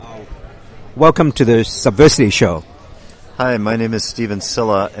Welcome to the Subversity Show. Hi, my name is Stephen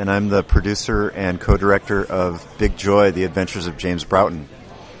Silla, and I'm the producer and co-director of Big Joy, The Adventures of James Broughton.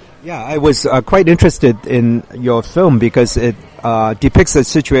 Yeah, I was quite interested in your film because it depicts a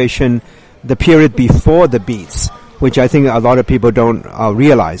situation, the period before the Beats, which I think a lot of people don't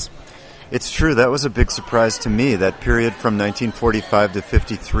realize. It's true. That was a big surprise to me. That period from 1945 to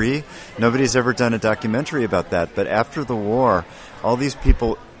 53, nobody's ever done a documentary about that. But after the war, all these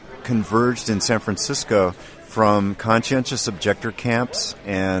people converged in San Francisco from conscientious objector camps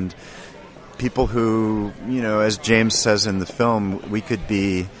and people who, you know, as James says in the film, we could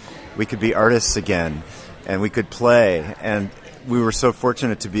be artists again, and we could play. And we were so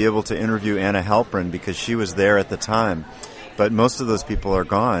fortunate to be able to interview Anna Halprin because she was there at the time. But most of those people are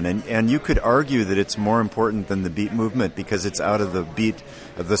gone, and you could argue that it's more important than the Beat movement because it's out of the beat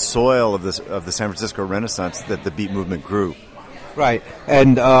of the soil of the San Francisco Renaissance that the Beat movement grew. Right,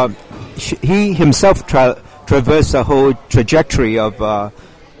 and he himself traversed a whole trajectory of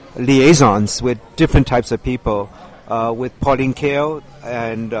liaisons with different types of people, with Pauline Kael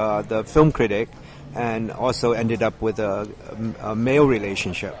and the film critic, and also ended up with a male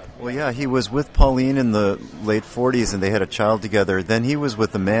relationship. Well, yeah, he was with Pauline in the late 40s, and they had a child together. Then he was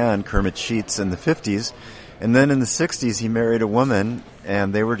with a man, Kermit Sheets, in the 50s. And then in the 60s, he married a woman,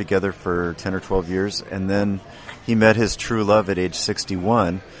 and they were together for 10 or 12 years. And then he met his true love at age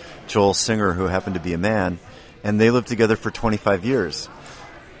 61, Joel Singer, who happened to be a man. And they lived together for 25 years.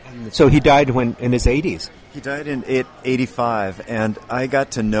 So he died in his 80s? He died in 85, and I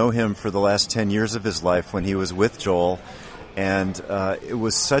got to know him for the last 10 years of his life when he was with Joel, and it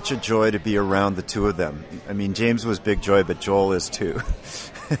was such a joy to be around the two of them. I mean, James was Big Joy, but Joel is too.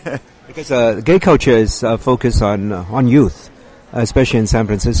 Because gay culture is focused on youth, especially in San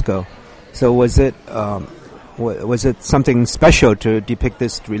Francisco. So was it something special to depict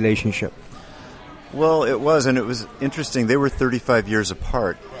this relationship? Well, it was, and it was interesting. They were 35 years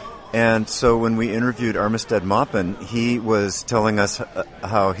apart. And so when we interviewed Armistead Maupin, he was telling us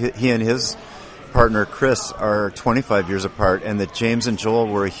how he and his partner, Chris, are 25 years apart, and that James and Joel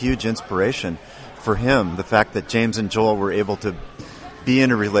were a huge inspiration for him. The fact that James and Joel were able to be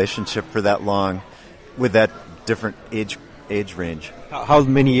in a relationship for that long with that different age range. How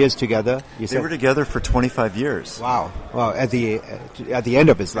many years together? They were together for 25 years. Wow. Well, at the end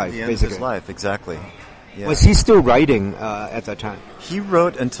of his life, at the end basically. Of his life, exactly. Yeah. Was he still writing at that time? He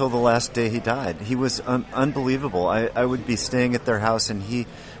wrote until the last day he died. He was unbelievable. I would be staying at their house, and he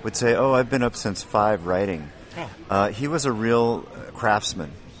would say, "Oh, I've been up since 5 writing." He was a real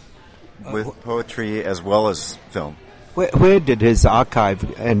craftsman with poetry as well as film. Where did his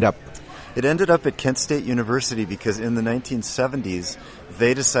archive end up? It ended up at Kent State University because in the 1970s,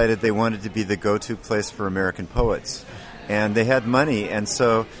 they decided they wanted to be the go-to place for American poets. And they had money, and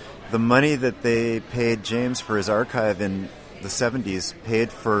so the money that they paid James for his archive in the 70s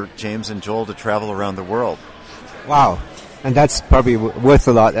paid for James and Joel to travel around the world. Wow. And that's probably worth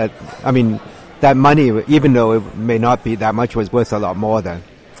a lot. That money, even though it may not be that much, was worth a lot more then.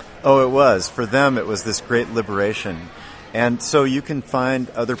 Oh, it was. For them, it was this great liberation. And so you can find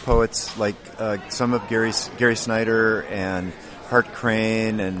other poets like some of Gary Snyder and Hart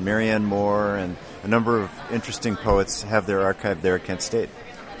Crane and Marianne Moore, and a number of interesting poets have their archive there at Kent State.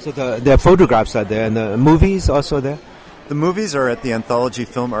 So their photographs are there, and the movies also there? The movies are at the Anthology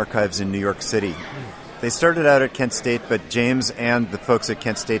Film Archives in New York City. They started out at Kent State, but James and the folks at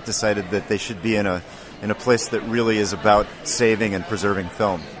Kent State decided that they should be in a place that really is about saving and preserving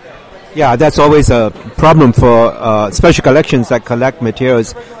film. Yeah, that's always a problem for special collections that collect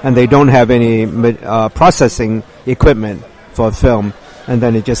materials and they don't have any processing equipment for film, and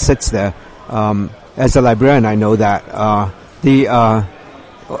then it just sits there. As a librarian, I know that.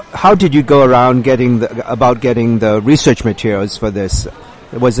 How did you go around getting the research materials for this?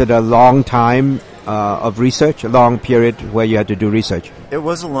 Was it a long time of research, a long period where you had to do research? It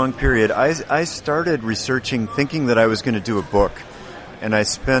was a long period. I started researching thinking that I was going to do a book, and I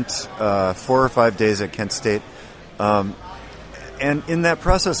spent 4 or 5 days at Kent State. And in that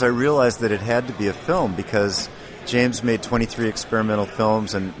process, I realized that it had to be a film because James made 23 experimental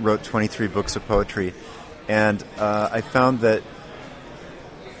films and wrote 23 books of poetry. And I found that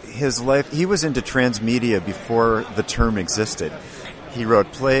his life, he was into transmedia before the term existed. He wrote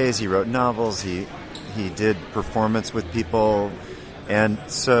plays, he wrote novels, he did performance with people, and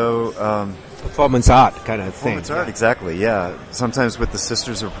so performance art kind of thing. Performance art, exactly. Yeah, sometimes with the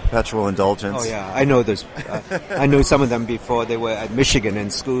Sisters of Perpetual Indulgence. Oh yeah, I know this. I knew some of them before they were at Michigan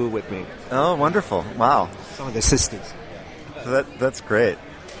in school with me. Oh, wonderful! Wow, some of the sisters. That's great.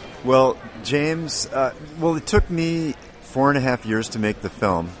 Well, James. It took me 4.5 years to make the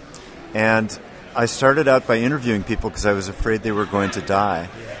film. And I started out by interviewing people because I was afraid they were going to die.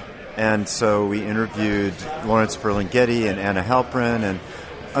 And so we interviewed Lawrence Ferlinghetti and Anna Halprin. And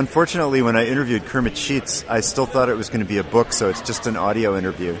unfortunately, when I interviewed Kermit Sheets, I still thought it was going to be a book, so it's just an audio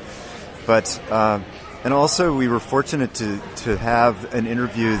interview. But and also we were fortunate to have an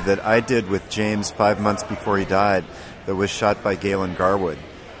interview that I did with James 5 months before he died that was shot by Galen Garwood.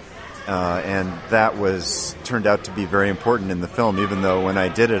 And that turned out to be very important in the film, even though when I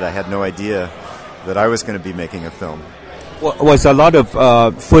did it, I had no idea that I was going to be making a film. Was a lot of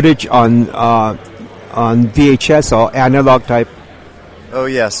footage on VHS or analog type? Oh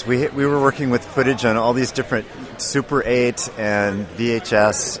yes, we were working with footage on all these different Super 8 and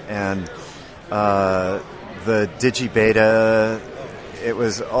VHS and the Digibeta. It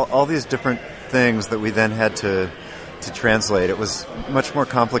was all these different things that we then had to translate. It was much more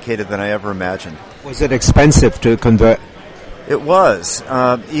complicated than I ever imagined. Was it expensive to convert? It was.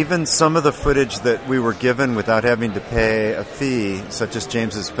 Even some of the footage that we were given without having to pay a fee, such as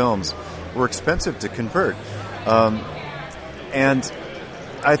James's films, were expensive to convert. And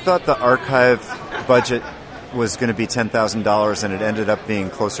I thought the archive budget was going to be $10,000, and it ended up being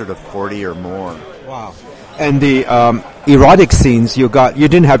closer to 40 or more. Wow! And the erotic scenes you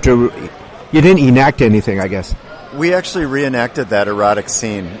didn't enact anything, I guess. We actually reenacted that erotic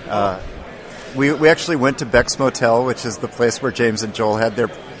scene. We actually went to Beck's Motel, which is the place where James and Joel had their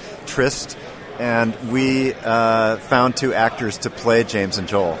tryst, and we found 2 actors to play James and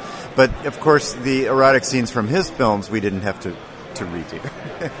Joel. But of course, the erotic scenes from his films we didn't have to redo.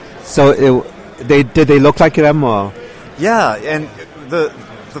 So did they look like them, or? Yeah, and the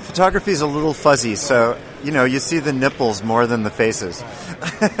photography is a little fuzzy, so you see the nipples more than the faces.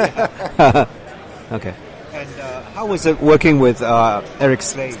 Okay. And how was it working with Eric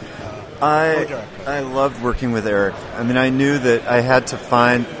Slade? I loved working with Eric. I mean, I knew that I had to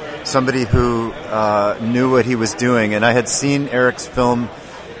find somebody who knew what he was doing, and I had seen Eric's film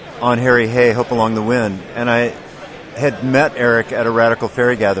on Harry Hay, Hope Along the Wind, and I had met Eric at a Radical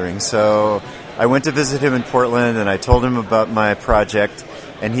Fairy gathering. So I went to visit him in Portland, and I told him about my project,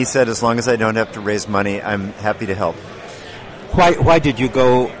 and he said, as long as I don't have to raise money, I'm happy to help. Why did you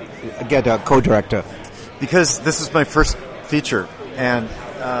go get a co-director? Because this is my first feature, and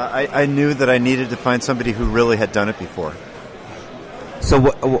I knew that I needed to find somebody who really had done it before. So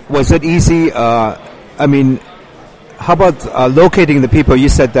was it easy? I mean, how about locating the people? You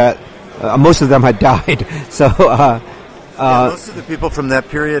said that most of them had died. So most of the people from that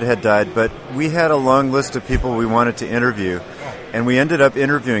period had died, but we had a long list of people we wanted to interview, and we ended up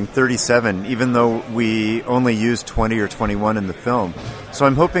interviewing 37, even though we only used 20 or 21 in the film. So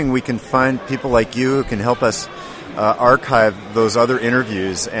I'm hoping we can find people like you who can help us archive those other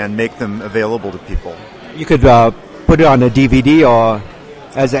interviews and make them available to people. You could put it on a DVD or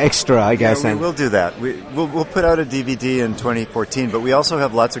as an extra, I guess. Yeah, we will do that. We'll put out a DVD in 2014, but we also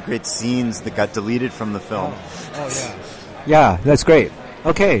have lots of great scenes that got deleted from the film. Oh yeah. Yeah, that's great.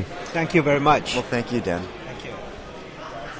 Okay, thank you very much. Well, thank you, Dan.